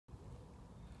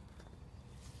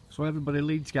So everybody,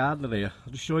 Leeds Gardener here.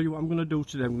 I'll just show you what I'm going to do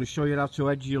today. I'm going to show you how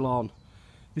to edge your lawn.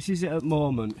 This is it at the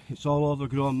moment. It's all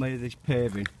overgrown by this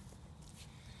paving.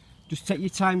 Just take your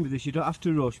time with this, you don't have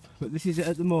to rush. But this is it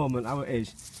at the moment, how it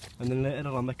is. And then later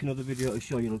on I'll make another video to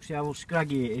show you. Look, see how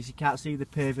scraggy it is. You can't see the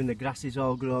paving, the grass is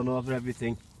all grown over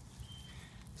everything.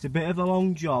 It's a bit of a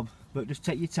long job, but just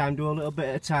take your time, do a little bit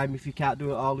at a time if you can't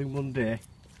do it all in one day.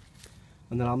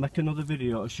 And then I'll make another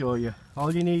video to show you.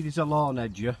 All you need is a lawn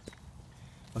edger.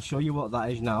 I'll show you what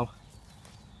that is now.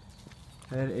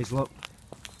 There it is, look.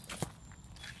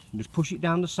 And just push it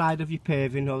down the side of your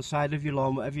paving or the side of your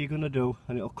lawn, whatever you're going to do,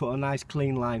 and it'll cut a nice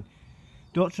clean line.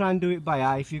 Don't try and do it by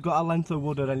eye. If you've got a length of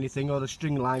wood or anything, or a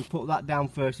string line, put that down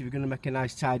first if you're going to make a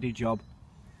nice tidy job.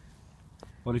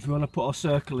 Or if you want to put a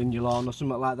circle in your lawn or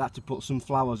something like that to put some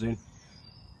flowers in,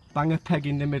 bang a peg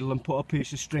in the middle and put a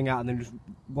piece of string out, and then just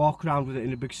walk around with it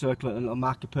in a big circle, and it'll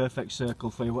mark a perfect circle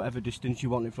for you, whatever distance you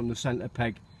want it from the centre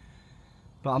peg.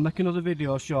 But I'll make another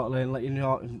video shortly and let you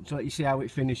know, to let you see how it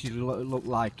finishes and what it look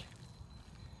like.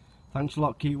 Thanks a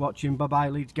lot, keep watching, bye bye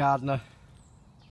Leeds Gardener.